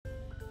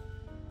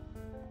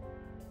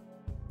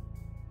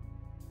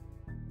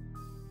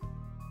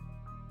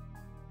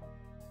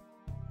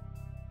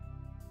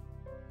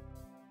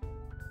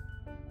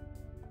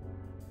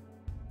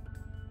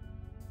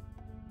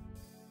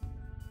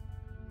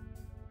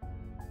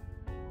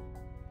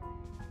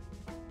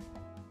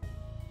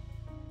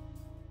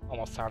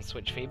Almost time to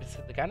switch Feebas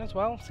again as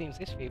well. Seems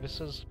this Feebas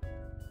has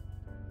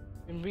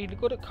been really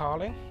good at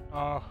calling.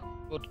 Or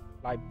good,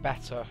 like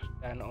better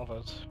than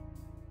others.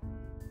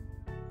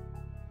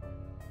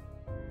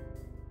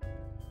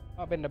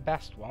 Not been the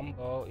best one,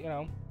 but you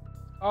know,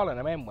 calling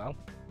them in well.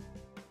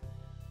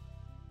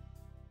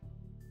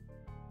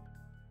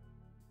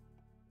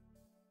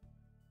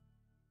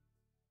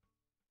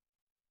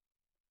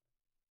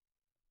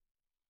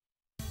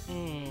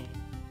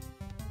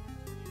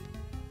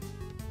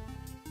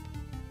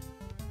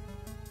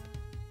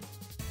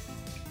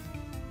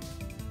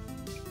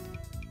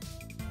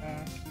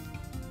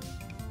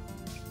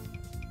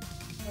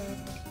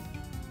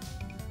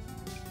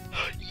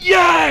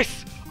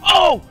 Yes!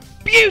 Oh!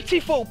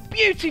 Beautiful,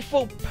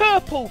 beautiful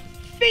purple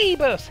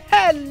Feebas!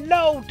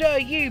 Hello there,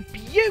 you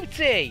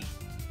beauty!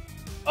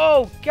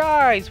 Oh,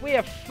 guys, we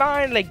have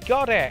finally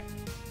got it!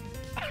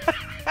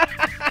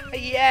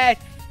 Yes!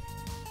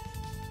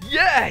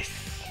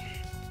 Yes!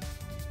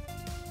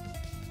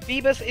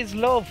 Feebas is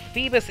love,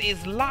 Feebas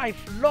is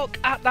life. Look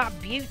at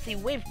that beauty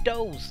with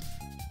those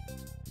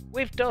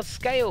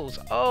scales.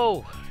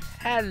 Oh,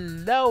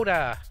 hello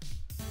there.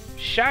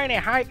 Shiny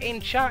hype in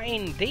chat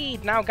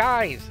indeed. Now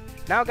guys,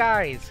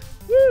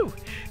 woo!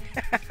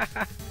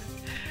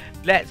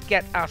 Let's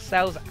get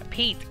ourselves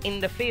Pete in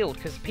the field,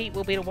 because Pete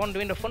will be the one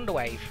doing the Thunder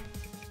Wave.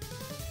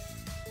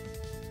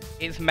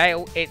 It's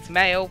male,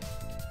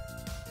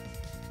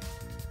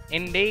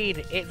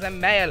 Indeed, it's a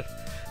male.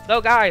 So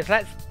guys,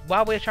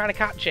 while we're trying to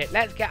catch it,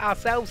 let's get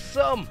ourselves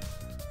some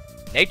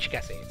nature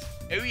guesses.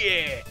 Oh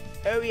yeah,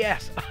 oh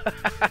yes.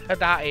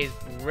 That is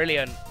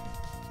brilliant.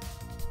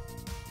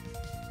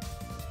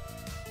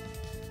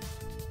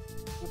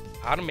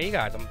 Pardon me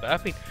guys, I'm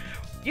burping.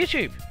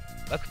 YouTube,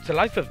 welcome to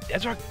Life of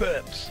Desert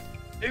Burps.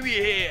 Oh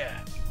yeah.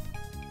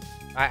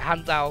 Right,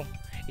 hands out.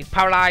 He's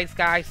paralysed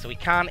guys, so he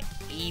can't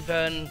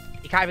even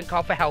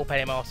call for help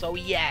anymore. So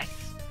yes.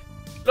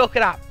 Look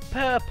at that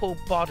purple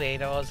body,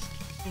 those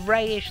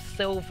greyish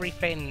silvery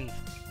fins,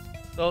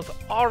 those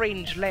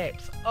orange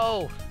lips.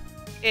 Oh,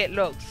 it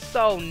looks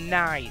so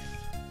nice.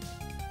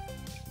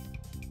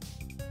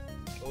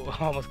 Oh,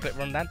 almost clipped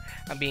run then.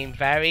 I'm being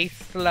very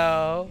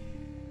slow.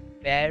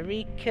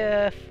 Very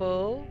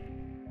careful.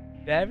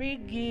 Very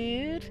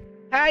good.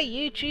 Hi,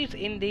 YouTube.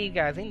 Indeed,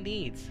 guys.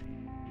 Indeed.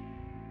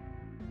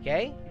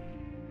 Okay.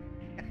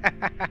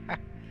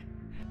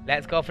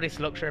 Let's go for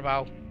this luxury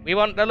bow. We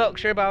want the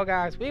luxury bow,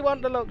 guys. We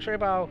want the luxury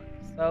bow.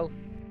 So,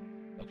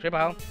 luxury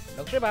bow.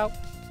 Luxury bow.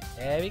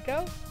 There we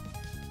go.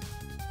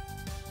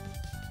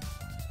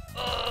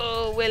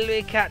 Oh, will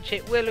we catch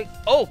it? Will we?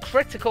 Oh,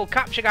 critical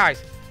capture,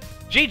 guys.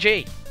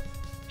 GG.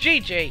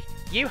 GG.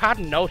 You had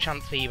no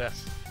chance,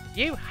 Feebas.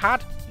 You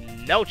had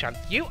no chance.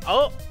 You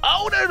are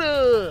out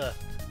of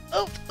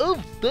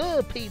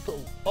the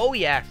people. Oh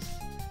yes,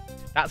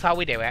 that's how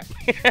we do it.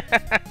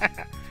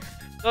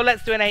 So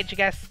let's do a nature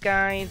guess,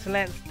 guys.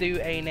 Let's do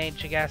a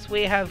nature guess.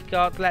 We have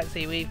got, let's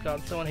see, we've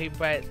got someone who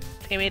bred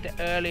timid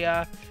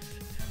earlier.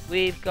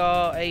 We've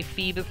got a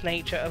Feebas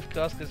nature, of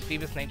course, because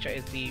Feebas nature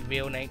is the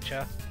real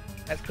nature.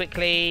 Let's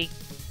quickly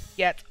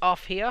get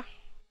off here.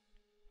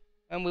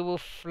 And we will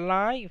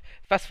fly.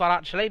 First of all,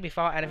 actually,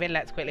 before anything,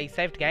 let's quickly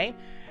save the game.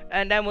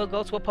 And then we'll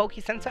go to a Poke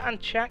Center and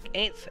check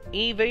its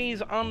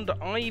EVs and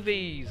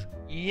IVs.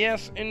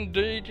 Yes,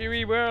 indeed,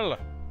 we will.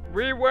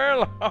 We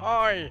will.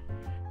 Hi.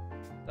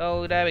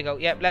 So there we go.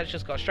 Yep, let's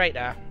just go straight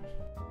there.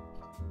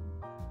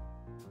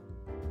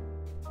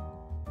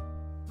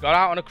 Got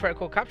out on a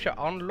critical capture.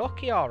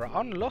 Unlucky, alright.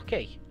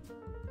 Unlucky.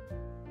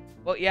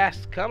 But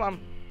yes, come on.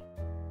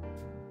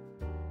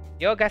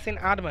 You're guessing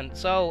adamant.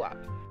 So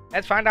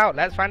let's find out.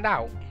 Let's find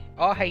out.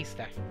 Or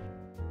hasty.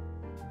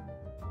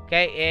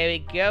 Okay, here we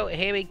go.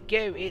 Here we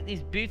go. It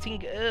is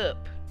booting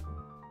up.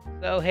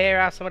 So here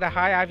are some of the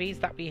high IVs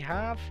that we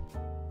have.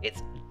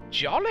 It's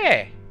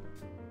Jolly.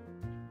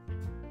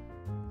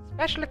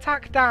 Special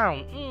attack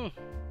down.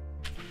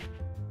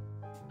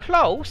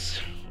 Close.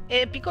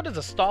 It'd be good as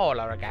a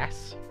staller, I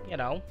guess. You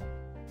know.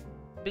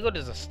 It'd be good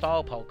as a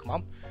stall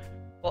Pokemon.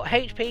 But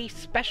HP,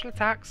 special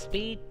attack,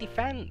 speed,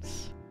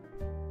 defense.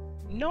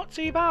 Not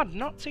too bad.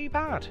 Not too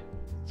bad.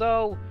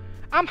 So,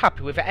 I'm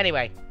happy with it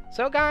anyway.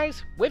 So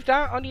guys, with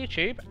that on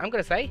YouTube, I'm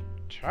going to say,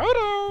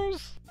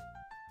 Toodles!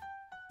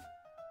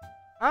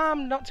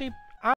 I'm not too